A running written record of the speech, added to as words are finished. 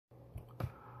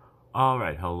All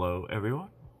right, hello everyone.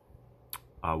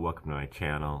 Welcome to my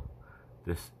channel.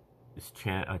 This is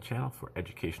a channel for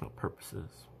educational purposes,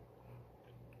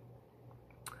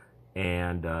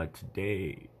 and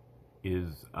today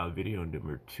is video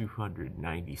number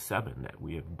 297 that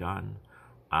we have done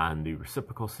on the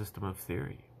reciprocal system of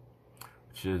theory,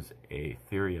 which is a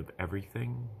theory of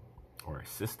everything, or a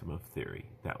system of theory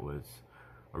that was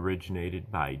originated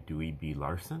by Dewey B.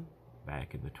 Larson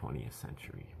back in the 20th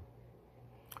century.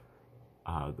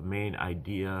 The main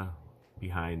idea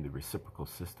behind the reciprocal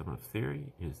system of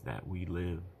theory is that we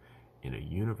live in a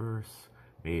universe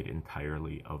made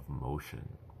entirely of motion.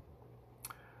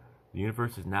 The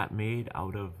universe is not made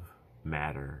out of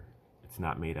matter. It's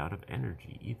not made out of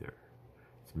energy either.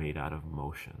 It's made out of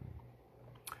motion.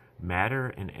 Matter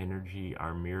and energy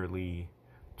are merely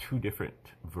two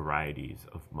different varieties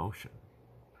of motion,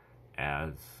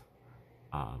 as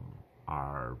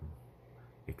are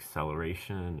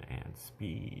acceleration and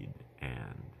speed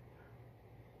and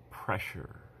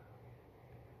pressure,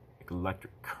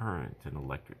 electric current and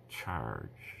electric charge,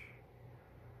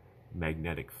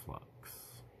 magnetic flux,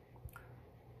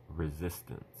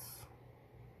 resistance,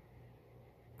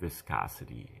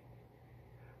 viscosity.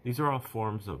 These are all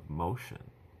forms of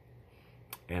motion,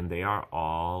 and they are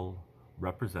all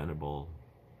representable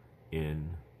in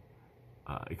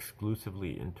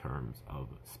exclusively in terms of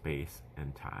space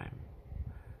and time.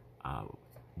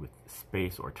 With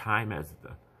space or time as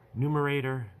the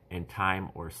numerator and time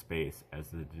or space as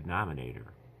the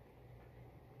denominator.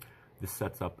 This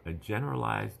sets up a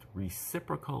generalized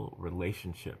reciprocal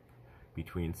relationship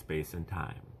between space and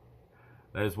time.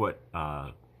 That is what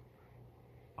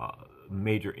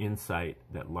major insight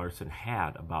that Larson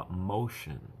had about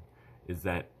motion, is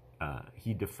that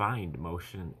he defined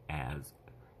motion as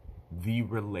the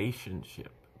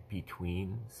relationship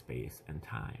between space and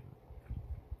time.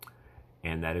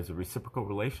 And that is a reciprocal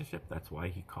relationship. That's why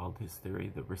he called his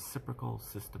theory the reciprocal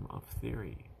system of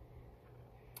theory.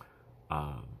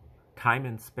 Time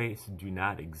and space do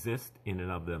not exist in and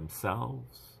of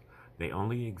themselves. They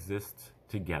only exist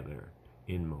together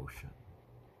in motion.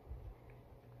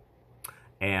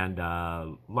 And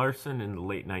Larson in the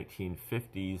late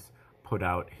 1950s put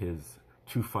out his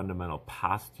two fundamental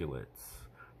postulates,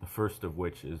 the first of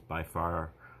which is by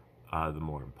far the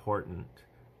more important.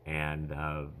 And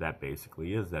that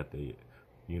basically is that the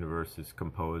universe is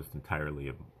composed entirely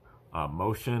of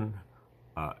motion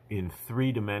in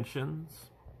three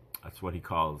dimensions. That's what he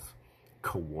calls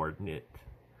coordinate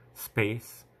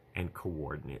space and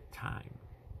coordinate time.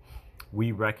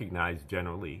 We recognize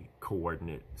generally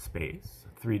coordinate space,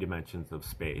 3 dimensions of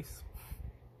space.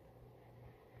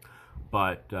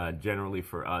 But generally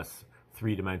for us,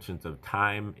 3 dimensions of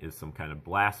time is some kind of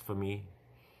blasphemy.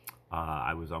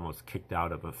 I was almost kicked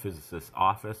out of a physicist's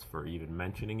office for even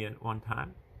mentioning it one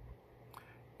time.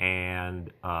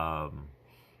 And,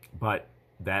 but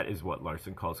that is what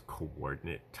Larson calls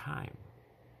coordinate time.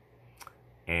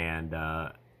 And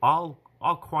all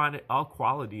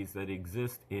qualities that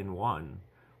exist in one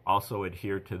also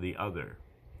adhere to the other.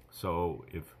 So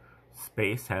if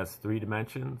space has 3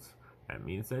 dimensions, that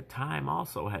means that time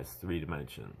also has 3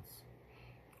 dimensions.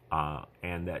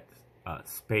 And that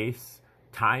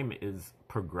time is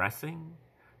progressing.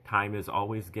 Time is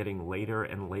always getting later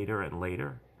and later and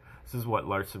later. This is what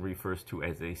Larson refers to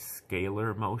as a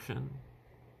scalar motion.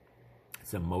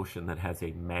 It's a motion that has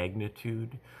a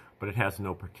magnitude, but it has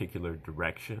no particular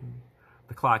direction.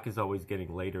 The clock is always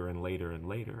getting later and later and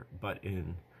later, but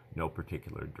in no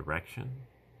particular direction.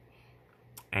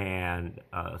 And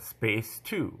space,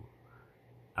 too,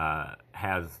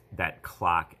 has that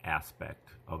clock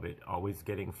aspect of it always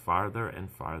getting farther and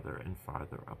farther and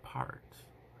farther apart,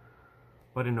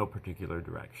 but in no particular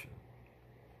direction.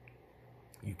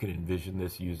 You can envision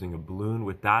this using a balloon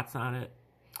with dots on it.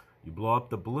 You blow up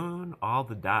the balloon, all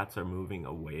the dots are moving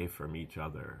away from each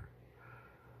other,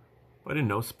 but in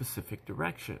no specific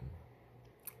direction.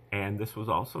 And this was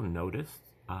also noticed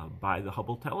by the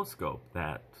Hubble telescope,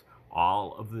 that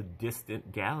all of the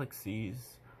distant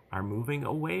galaxies are moving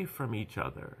away from each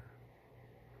other.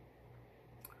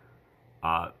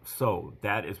 So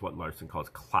that is what Larson calls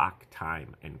clock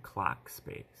time and clock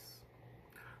space.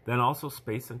 Then also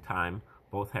space and time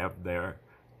both have their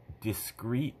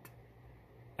discrete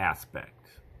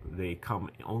aspect. They come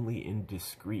only in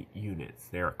discrete units.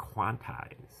 They are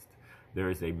quantized. There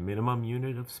is a minimum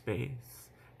unit of space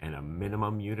and a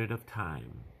minimum unit of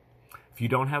time. If you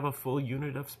don't have a full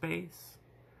unit of space,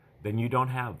 then you don't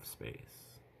have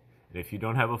space. And if you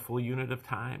don't have a full unit of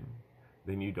time,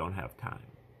 then you don't have time.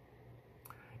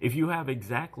 If you have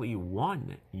exactly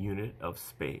 1 unit of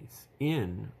space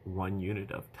in 1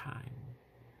 unit of time,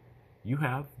 you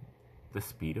have the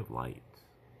speed of light.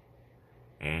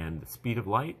 And the speed of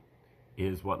light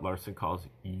is what Larson calls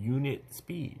unit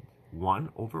speed.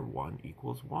 1/1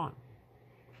 equals 1.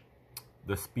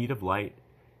 The speed of light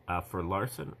for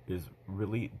Larson is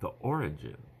really the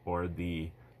origin, or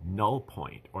the null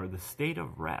point, or the state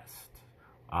of rest,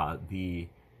 the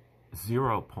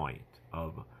 0 point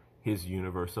of his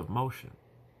universe of motion.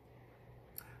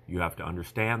 You have to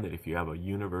understand that if you have a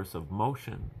universe of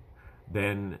motion,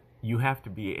 then you have to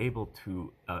be able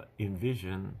to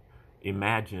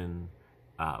imagine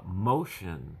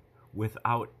motion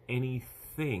without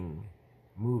anything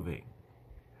moving.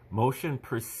 Motion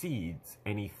precedes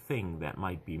anything that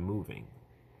might be moving.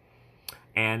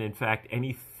 And in fact,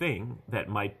 anything that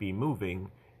might be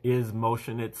moving is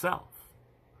motion itself,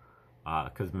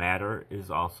 because matter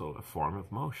is also a form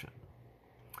of motion.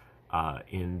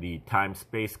 In the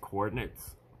time-space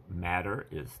coordinates, matter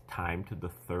is time to the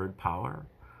third power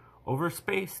over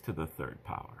space to the third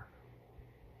power.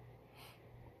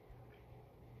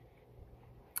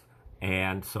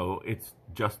 And so it's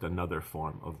just another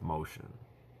form of motion.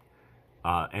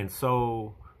 And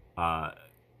so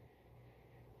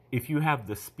if you have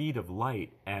the speed of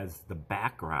light as the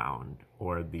background,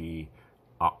 or the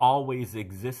always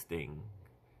existing,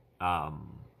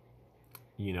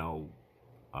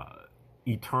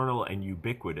 eternal and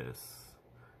ubiquitous,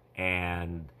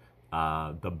 and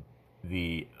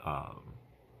the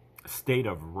state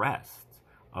of rest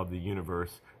of the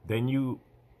universe, then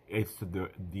it's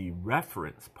the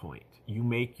reference point. You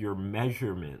make your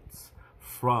measurements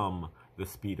from the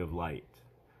speed of light.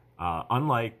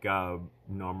 Unlike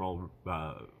normal,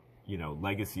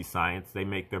 legacy science, they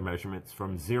make their measurements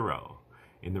from 0.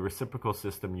 In the reciprocal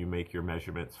system, you make your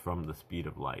measurements from the speed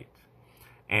of light.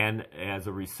 And as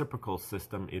a reciprocal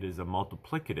system, it is a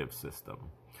multiplicative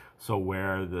system. So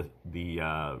where the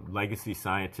legacy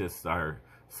scientists are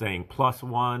saying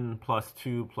 +1,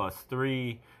 +2,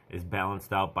 +3 is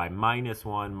balanced out by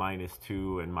 -1,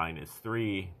 -2, and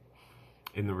 -3.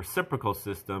 In the reciprocal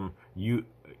system, you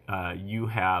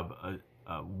have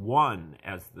a 1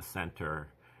 as the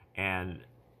center, and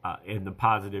in the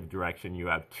positive direction, you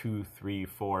have 2, 3,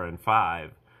 4, and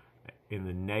 5. In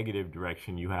the negative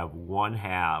direction, you have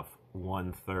 1/2,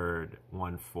 1/3,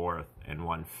 1/4, and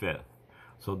 1/5.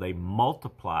 So they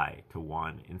multiply to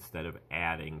 1 instead of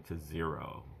adding to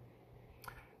 0.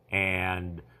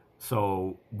 And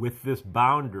so with this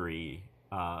boundary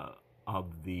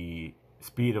of the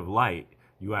speed of light,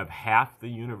 you have half the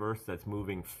universe that's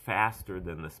moving faster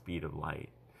than the speed of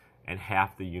light, and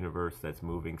half the universe that's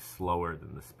moving slower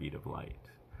than the speed of light.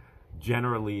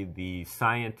 Generally, the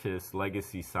scientists,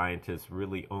 legacy scientists,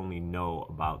 really only know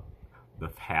about the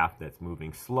half that's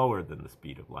moving slower than the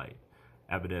speed of light,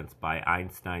 evidenced by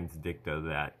Einstein's dicta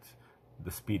that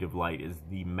the speed of light is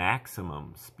the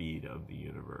maximum speed of the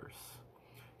universe.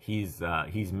 He's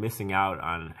missing out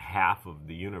on half of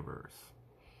the universe.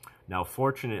 Now,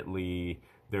 fortunately,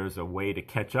 there's a way to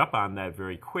catch up on that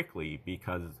very quickly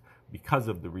because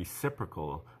of the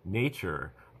reciprocal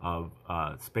nature of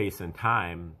space and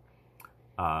time.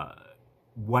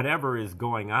 Whatever is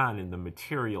going on in the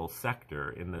material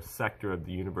sector, in the sector of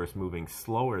the universe moving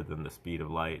slower than the speed of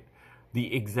light,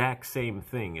 the exact same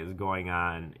thing is going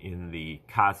on in the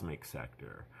cosmic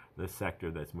sector, the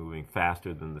sector that's moving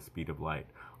faster than the speed of light.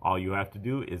 All you have to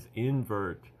do is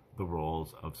invert the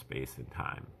roles of space and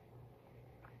time.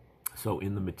 So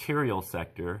in the material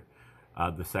sector,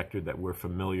 the sector that we're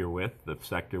familiar with, the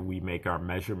sector we make our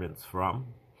measurements from,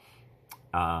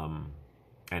 and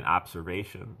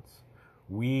observations,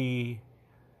 we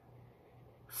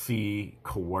see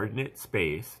coordinate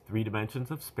space, 3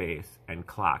 dimensions of space, and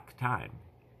clock time.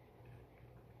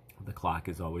 The clock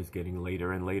is always getting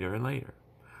later and later and later.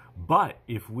 But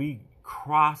if we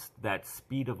crossed that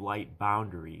speed of light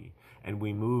boundary and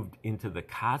we moved into the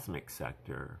cosmic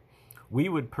sector, we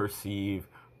would perceive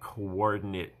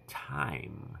coordinate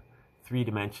time, 3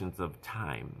 dimensions of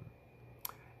time,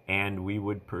 and we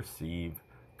would perceive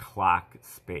clock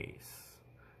space.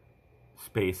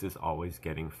 Space is always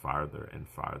getting farther and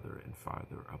farther and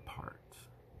farther apart.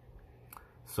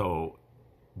 So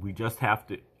we just have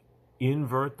to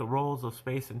invert the roles of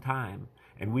space and time,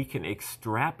 and we can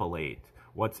extrapolate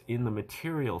what's in the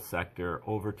material sector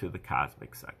over to the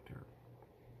cosmic sector.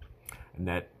 And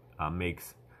that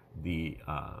makes the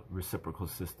reciprocal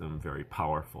system very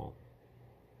powerful.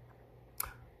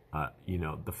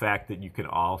 The fact that you can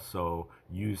also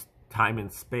use time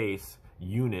and space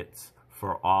units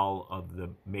for all of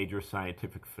the major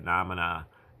scientific phenomena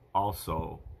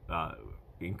also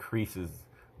increases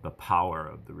the power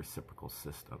of the reciprocal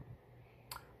system.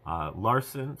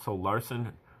 Larson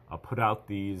put out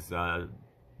this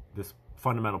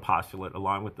fundamental postulate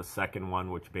along with the second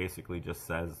one, which basically just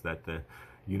says that the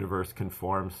universe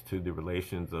conforms to the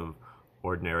relations of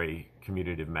ordinary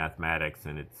commutative mathematics,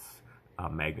 and its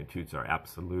magnitudes are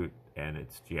absolute and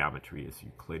its geometry is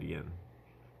Euclidean.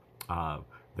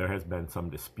 There has been some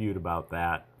dispute about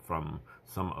that from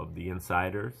some of the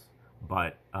insiders,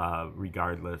 but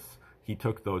regardless, he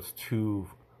took those two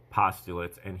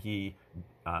postulates and he,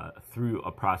 through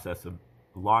a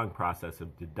long process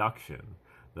of deduction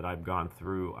that I've gone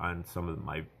through on some of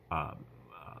my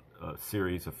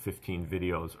series of 15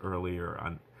 videos earlier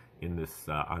on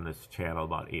this channel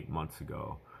about 8 months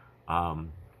ago,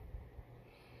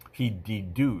 he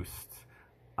deduced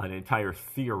an entire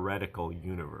theoretical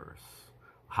universe,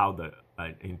 how the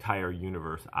entire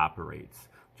universe operates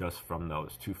just from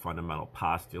those two fundamental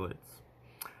postulates.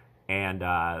 And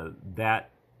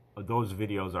those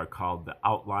videos are called The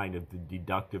Outline of the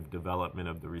Deductive Development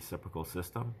of the Reciprocal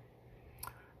System.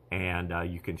 And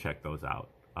you can check those out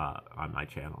on my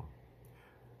channel.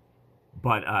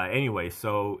 But anyway,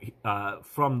 so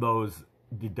from those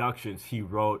deductions, he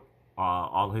wrote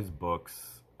all his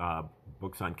books,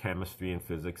 books on chemistry and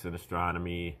physics and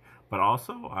astronomy, but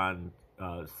also on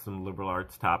some liberal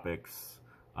arts topics,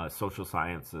 social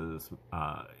sciences,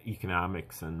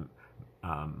 economics and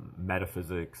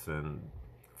metaphysics and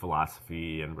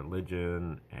philosophy and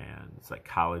religion and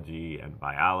psychology and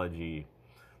biology.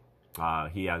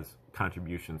 He has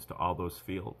contributions to all those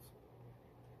fields.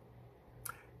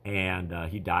 And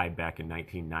he died back in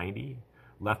 1990,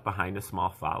 left behind a small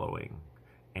following.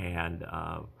 And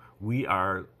we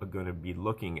are going to be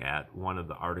looking at one of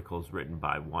the articles written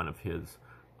by one of his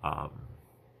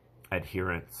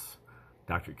adherents,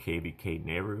 Dr. KVK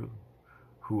Nehru,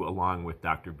 who, along with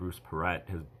Dr. Bruce Perret,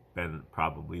 has been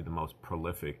probably the most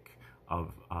prolific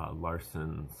of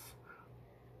Larson's,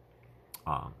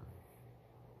 I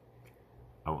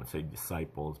won't say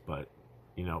disciples, but,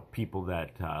 you know, people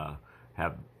that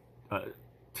have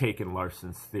taken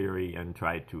Larson's theory and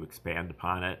tried to expand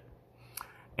upon it.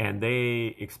 And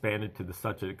they expanded to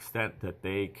such an extent that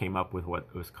they came up with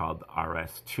what was called the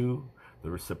RS2, the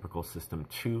Reciprocal System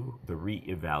 2, the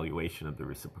re-evaluation of the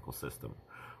reciprocal system,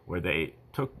 where they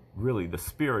took really the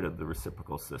spirit of the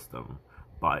reciprocal system,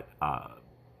 but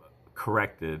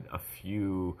corrected a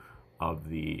few of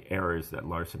the errors that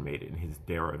Larson made in his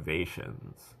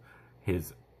derivations.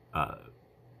 His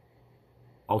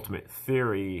ultimate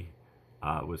theory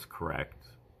was correct.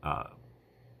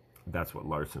 That's what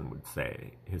Larson would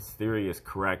say. His theory is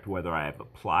correct. Whether I have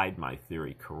applied my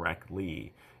theory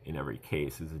correctly in every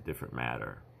case is a different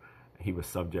matter. He was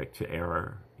subject to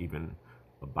error, even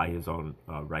by his own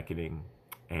reckoning,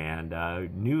 and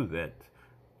knew that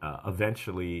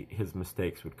eventually his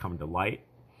mistakes would come to light.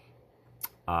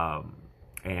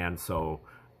 And so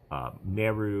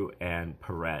Nehru and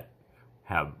Perret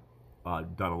have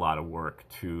done a lot of work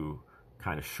to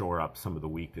kind of shore up some of the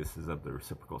weaknesses of the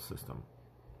reciprocal system.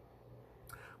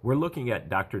 We're looking at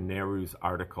Dr. Nehru's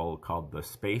article called The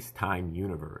Space-Time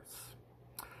Universe.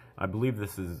 I believe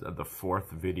this is the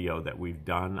 4th video that we've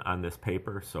done on this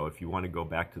paper, so if you want to go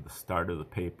back to the start of the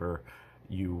paper,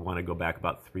 you want to go back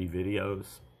about 3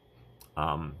 videos.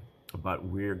 But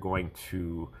we're going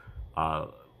to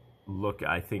look,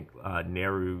 I think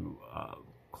Nehru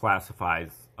classifies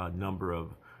a number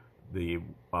of the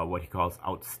what he calls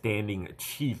outstanding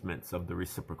achievements of the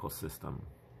reciprocal system.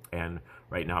 And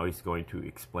right now he's going to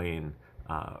explain,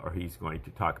 or he's going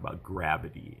to talk about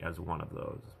gravity as one of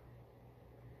those.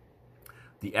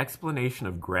 The explanation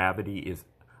of gravity is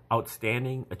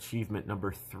outstanding achievement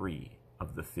number 3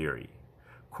 of the theory.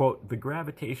 Quote, the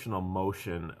gravitational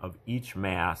motion of each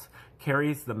mass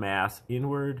carries the mass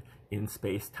inward in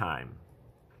space-time.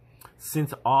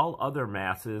 Since all other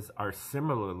masses are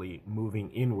similarly moving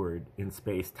inward in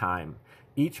space-time,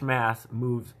 each mass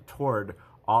moves toward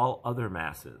all other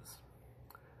masses.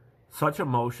 Such a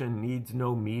motion needs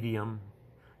no medium,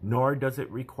 nor does it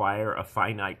require a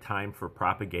finite time for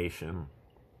propagation.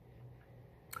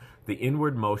 The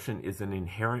inward motion is an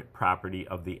inherent property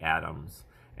of the atoms,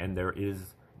 and there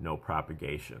is no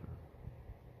propagation.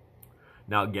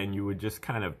 Now again, you would just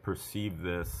kind of perceive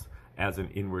this as an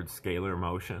inward scalar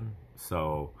motion.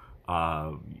 So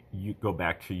you go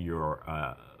back to your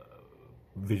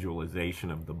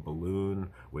visualization of the balloon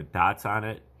with dots on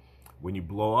it. When you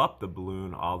blow up the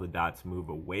balloon, all the dots move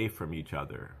away from each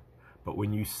other. But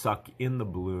when you suck in the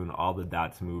balloon, all the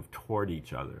dots move toward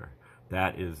each other.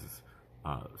 That is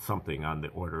something on the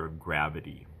order of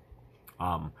gravity.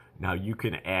 Now you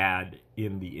can add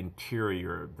in the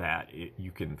interior that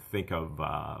you can think of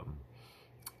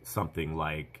something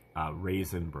like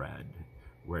raisin bread,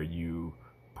 where you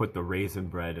put the raisin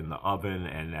bread in the oven,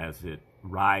 and as it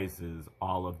rises,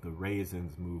 all of the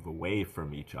raisins move away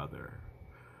from each other.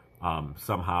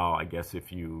 Somehow, I guess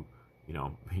if you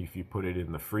put it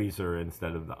in the freezer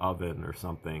instead of the oven or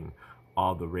something,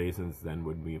 all the raisins then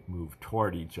would move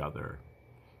toward each other.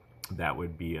 That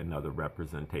would be another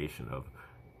representation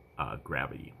of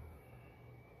gravity.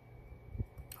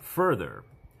 Further,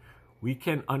 we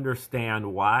can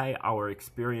understand why our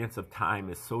experience of time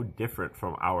is so different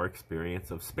from our experience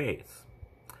of space.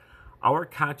 Our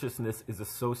consciousness is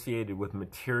associated with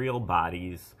material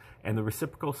bodies, and the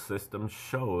reciprocal system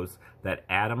shows that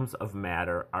atoms of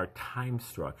matter are time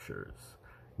structures,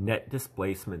 net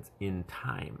displacements in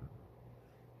time.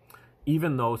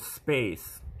 Even though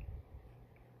space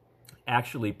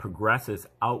actually progresses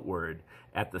outward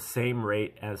at the same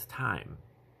rate as time,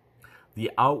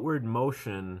 the outward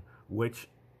motion which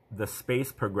the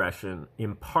space progression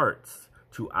imparts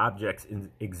to objects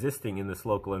existing in this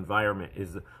local environment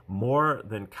is more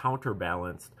than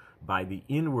counterbalanced by the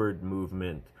inward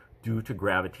movement due to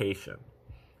gravitation.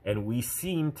 And we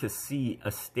seem to see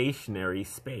a stationary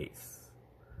space.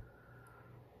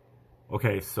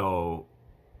 Okay, so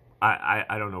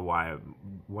I don't know why I'm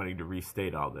wanting to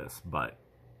restate all this, but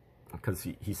because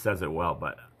he says it well,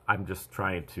 but I'm just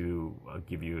trying to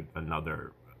give you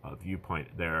another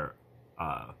viewpoint there.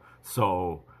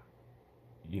 So,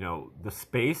 the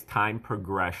space-time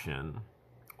progression,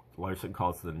 Larson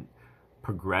calls the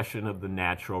progression of the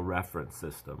natural reference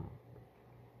system,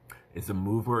 is a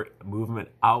movement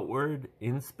outward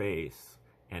in space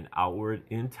and outward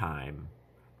in time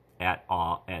at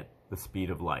the speed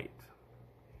of light.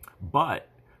 But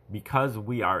because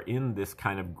we are in this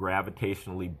kind of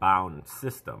gravitationally bound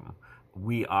system,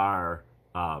 we are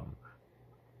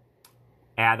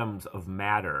atoms of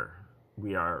matter.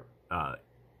 We are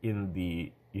in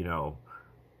the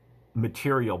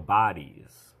material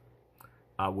bodies,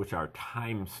 which are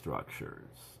time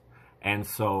structures, and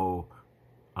so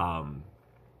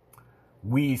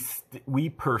we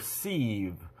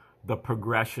perceive the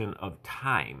progression of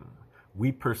time.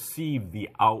 We perceive the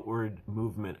outward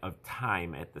movement of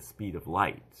time at the speed of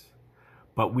light,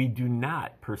 but we do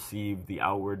not perceive the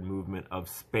outward movement of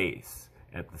space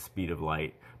at the speed of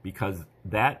light, because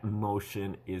that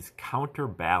motion is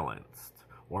counterbalanced,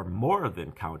 or more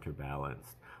than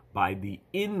counterbalanced, by the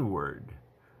inward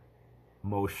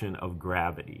motion of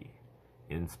gravity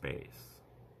in space.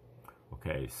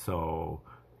 Okay, so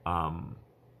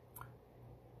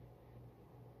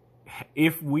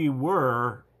if we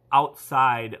were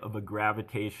outside of a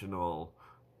gravitational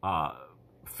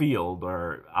field,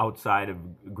 or outside of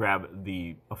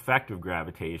the effect of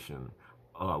gravitation,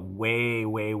 way,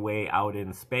 way, way out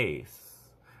in space,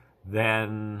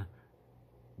 then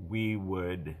we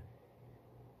would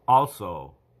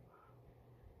also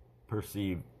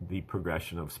perceive the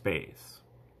progression of space.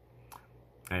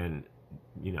 And,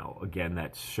 again,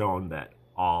 that's shown that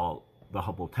the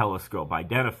Hubble telescope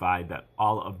identified that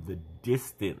all of the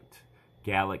distant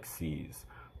galaxies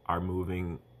are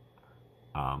moving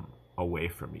away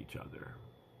from each other.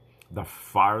 The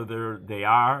farther they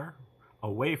are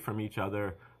away from each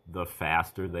other, the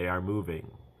faster they are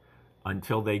moving,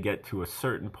 until they get to a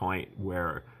certain point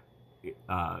where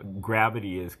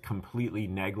gravity is completely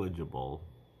negligible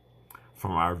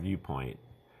from our viewpoint.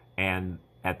 And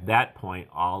at that point,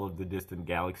 all of the distant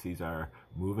galaxies are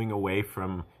moving away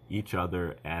from each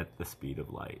other at the speed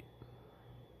of light.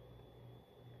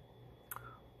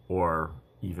 Or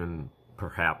even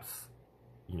perhaps,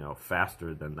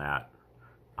 faster than that.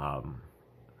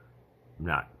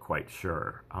 Not quite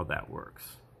sure how that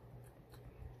works.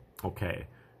 Okay.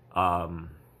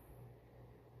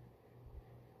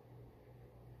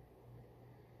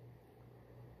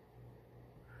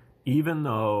 Even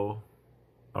though,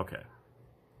 okay.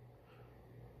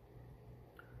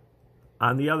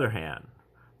 On the other hand,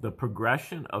 the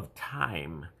progression of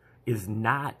time is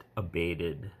not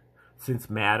abated, since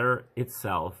matter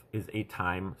itself is a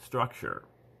time structure.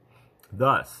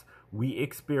 Thus, we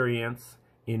experience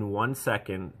in 1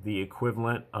 second the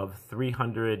equivalent of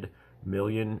 300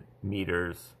 million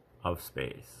meters of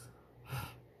space.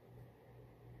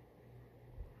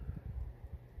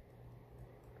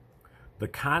 The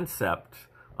concept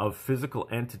of physical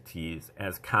entities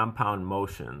as compound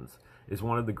motions is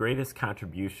one of the greatest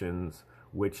contributions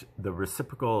which the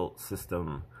reciprocal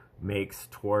system makes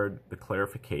toward the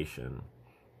clarification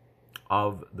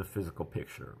of the physical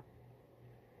picture.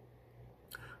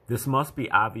 This must be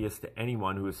obvious to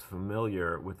anyone who is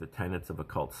familiar with the tenets of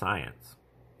occult science.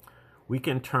 We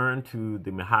can turn to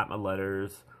the Mahatma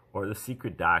letters or the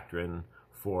Secret Doctrine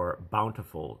for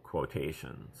bountiful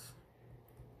quotations.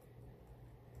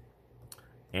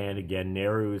 And again,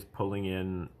 Nehru is pulling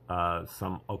in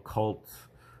some occult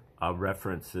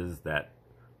references that,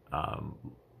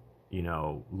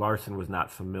 Larson was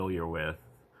not familiar with,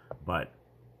 but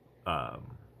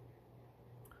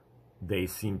they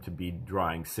seem to be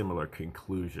drawing similar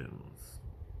conclusions.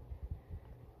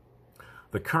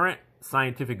 The current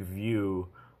scientific view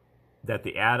that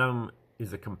the atom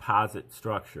is a composite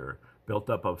structure built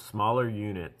up of smaller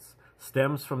units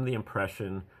stems from the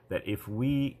impression that if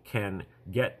we can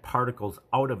get particles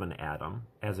out of an atom,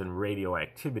 as in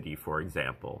radioactivity, for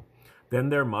example, then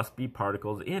there must be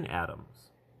particles in atoms.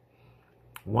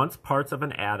 Once parts of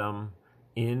an atom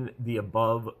in the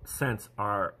above sense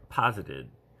are posited,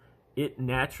 it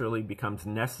naturally becomes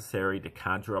necessary to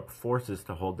conjure up forces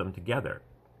to hold them together.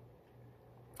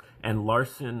 And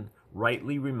Larson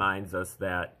rightly reminds us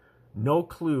that no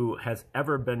clue has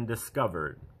ever been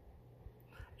discovered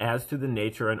as to the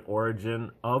nature and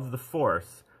origin of the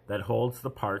force that holds the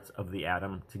parts of the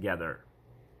atom together.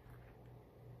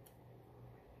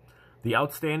 The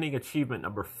outstanding achievement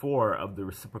number 4 of the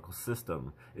reciprocal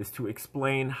system is to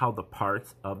explain how the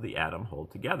parts of the atom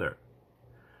hold together.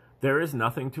 There is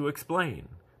nothing to explain,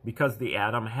 because the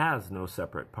atom has no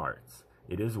separate parts.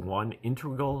 It is one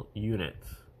integral unit.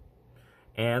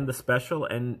 And the special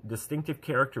and distinctive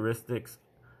characteristics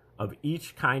of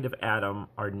each kind of atom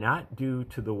are not due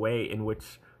to the way in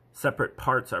which separate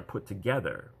parts are put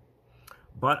together,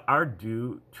 but are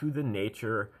due to the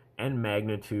nature and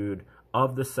magnitude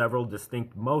of the several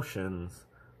distinct motions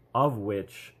of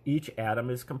which each atom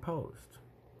is composed.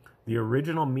 The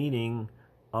original meaning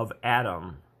of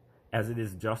atom as it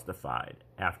is justified,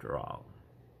 after all.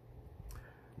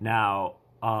 Now,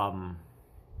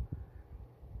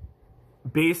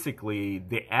 basically,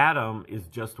 the atom is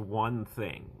just one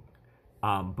thing,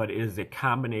 but it is a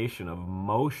combination of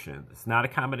motions. It's not a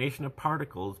combination of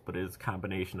particles, but it is a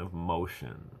combination of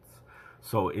motions.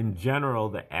 So in general,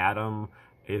 the atom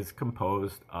is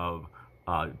composed of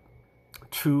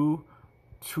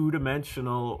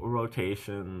two-dimensional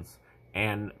rotations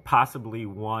and possibly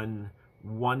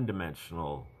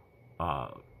one-dimensional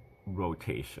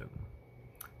rotation.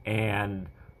 And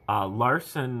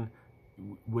Larson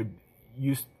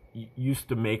used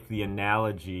to make the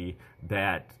analogy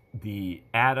that the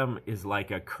atom is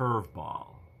like a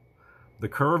curveball. The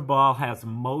curveball has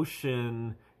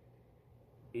motion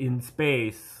in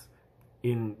space.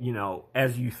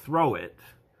 As you throw it,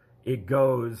 it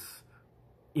goes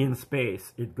in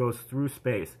space. It goes through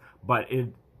space, but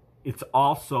it's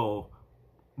also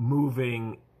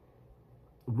moving,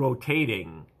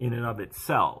 rotating in and of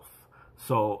itself.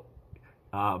 So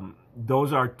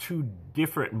those are two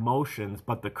different motions,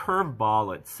 but the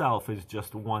curveball itself is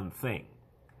just one thing.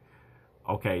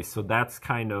 Okay, so that's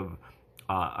kind of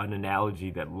an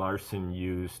analogy that Larson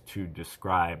used to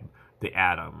describe the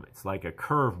atom. It's like a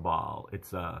curveball.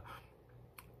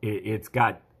 It's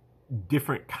got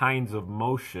different kinds of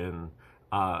motion,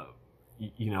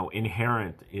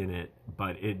 inherent in it,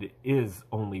 but it is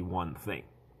only one thing.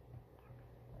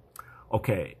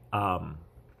 Okay.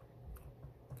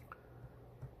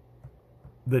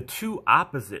 The two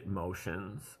opposite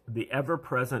motions, the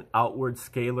ever-present outward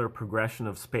scalar progression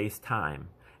of space-time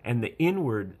and the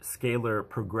inward scalar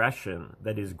progression,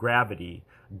 that is gravity,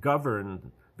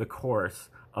 govern the course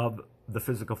of the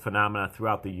physical phenomena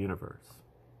throughout the universe.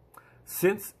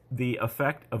 Since the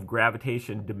effect of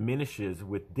gravitation diminishes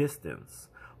with distance,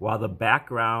 while the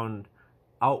background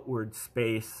outward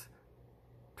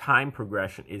space-time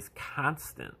progression is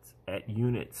constant at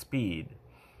unit speed,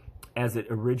 as it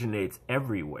originates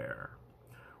everywhere,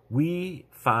 we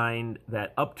find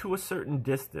that up to a certain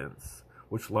distance,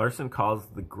 which Larson calls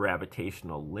the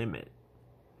gravitational limit,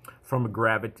 from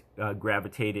a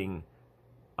gravitating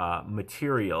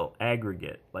material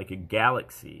aggregate like a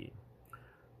galaxy,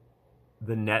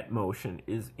 the net motion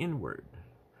is inward.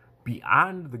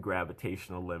 Beyond the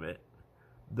gravitational limit,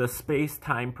 the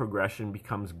space-time progression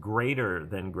becomes greater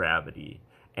than gravity,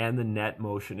 and the net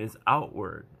motion is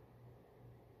outward.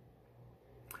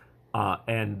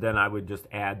 And then I would just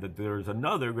add that there's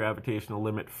another gravitational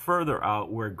limit further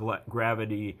out where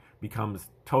gravity becomes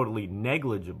totally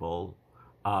negligible.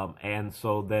 And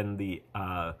so then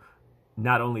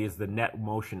not only is the net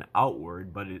motion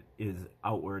outward, but it is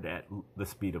outward at the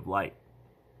speed of light.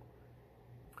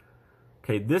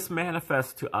 Okay, this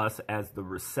manifests to us as the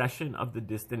recession of the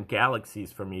distant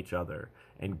galaxies from each other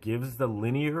and gives the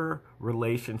linear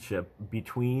relationship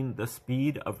between the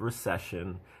speed of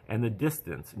recession and the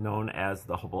distance known as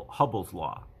the Hubble's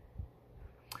law.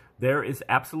 There is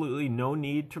absolutely no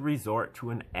need to resort to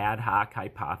an ad hoc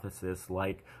hypothesis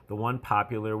like the one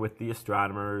popular with the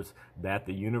astronomers that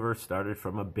the universe started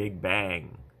from a Big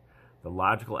Bang. The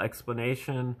logical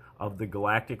explanation of the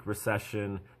galactic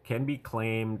recession can be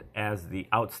claimed as the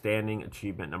outstanding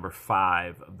achievement number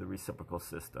 5 of the reciprocal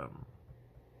system.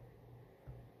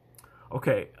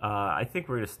 Okay, I think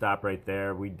we're going to stop right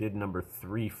there. We did number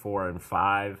 3, 4, and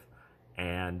 5,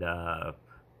 and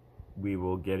we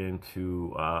will get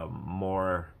into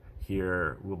more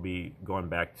here. We'll be going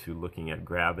back to looking at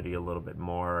gravity a little bit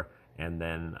more, and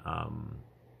then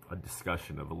a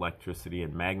discussion of electricity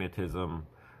and magnetism,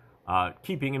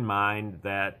 keeping in mind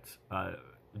that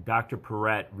Dr.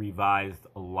 Perret revised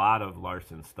a lot of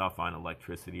Larson's stuff on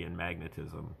electricity and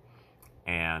magnetism,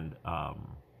 and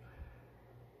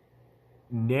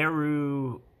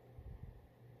Nehru,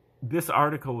 this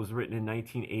article was written in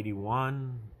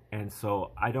 1981, and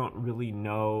so I don't really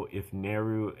know if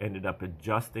Nehru ended up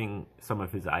adjusting some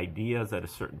of his ideas at a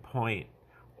certain point,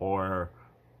 or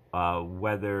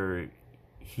whether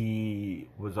he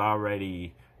was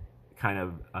already kind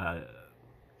of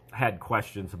had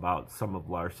questions about some of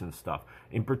Larson's stuff.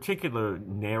 In particular,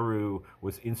 Nehru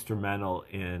was instrumental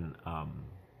in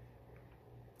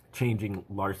changing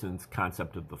Larson's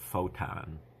concept of the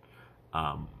photon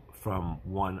from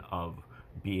one of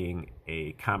being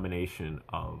a combination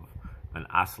of an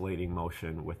oscillating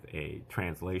motion with a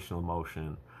translational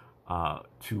motion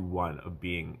to one of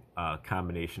being a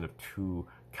combination of 2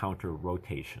 counter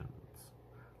rotations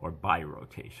or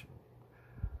birotation.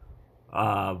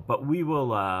 But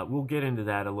we'll get into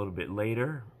that a little bit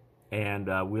later, and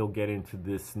we'll get into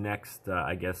this next,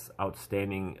 I guess,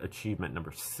 outstanding achievement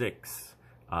number 6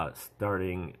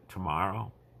 starting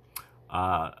tomorrow.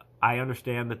 I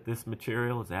understand that this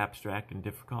material is abstract and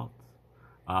difficult,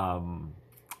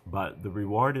 but the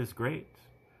reward is great.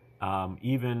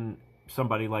 Even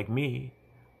somebody like me,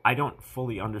 I don't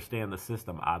fully understand the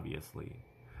system, obviously,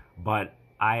 but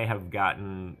I have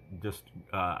gotten just,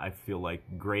 I feel like,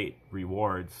 great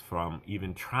rewards from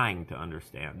even trying to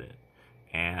understand it.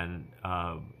 And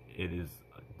it has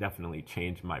definitely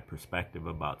changed my perspective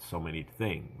about so many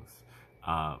things.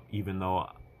 Even though,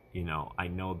 I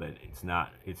know that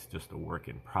it's just a work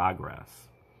in progress.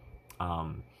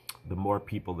 The more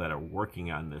people that are working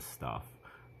on this stuff,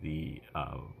 the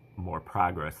more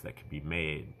progress that can be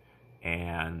made.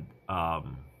 And,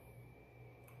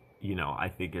 I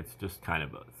think it's just kind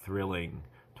of thrilling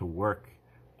to work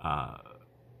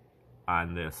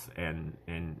on this and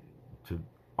to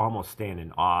almost stand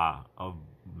in awe of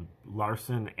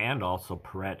Larson and also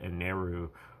Perret and Nehru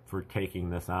for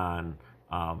taking this on,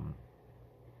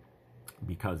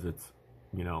 because it's,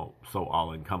 so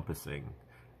all-encompassing.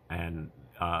 And,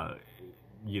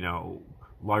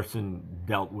 Larson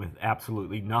dealt with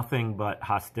absolutely nothing but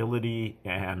hostility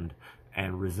and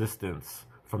resistance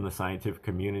from the scientific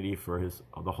community for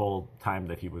the whole time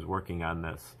that he was working on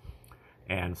this.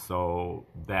 And so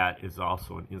that is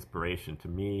also an inspiration to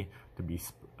me to be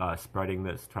spreading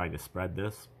this, trying to spread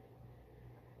this.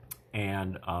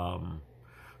 And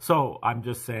so I'm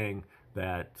just saying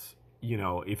that,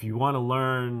 if you want to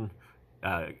learn,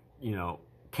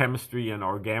 chemistry and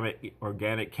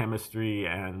organic chemistry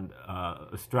and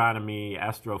astronomy,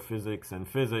 astrophysics, and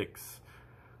physics,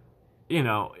 you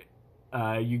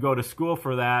go to school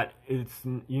for that. It's,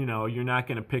 you're not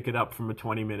going to pick it up from a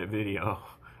 20-minute video.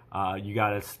 You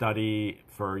got to study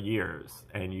for years,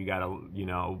 and you got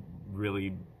to,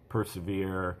 really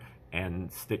persevere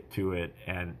and stick to it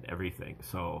and everything.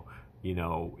 So,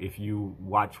 if you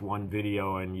watch one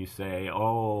video and you say,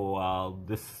 oh,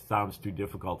 this sounds too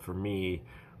difficult for me,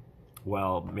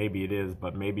 well, maybe it is,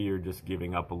 but maybe you're just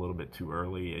giving up a little bit too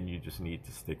early, and you just need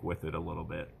to stick with it a little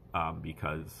bit,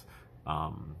 because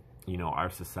our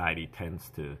society tends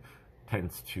to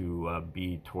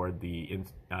be toward the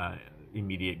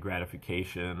immediate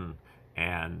gratification,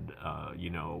 and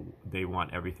they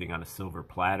want everything on a silver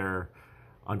platter.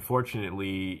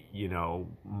 Unfortunately,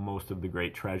 most of the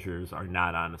great treasures are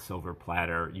not on a silver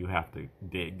platter. You have to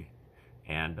dig,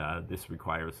 and this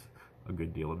requires a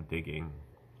good deal of digging.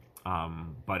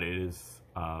 But it is,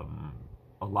 a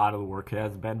lot of the work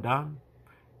has been done,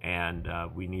 and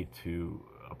we need to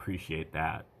appreciate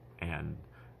that and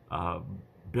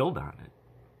build on it.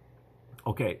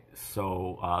 Okay,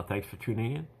 so thanks for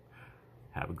tuning in.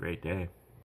 Have a great day.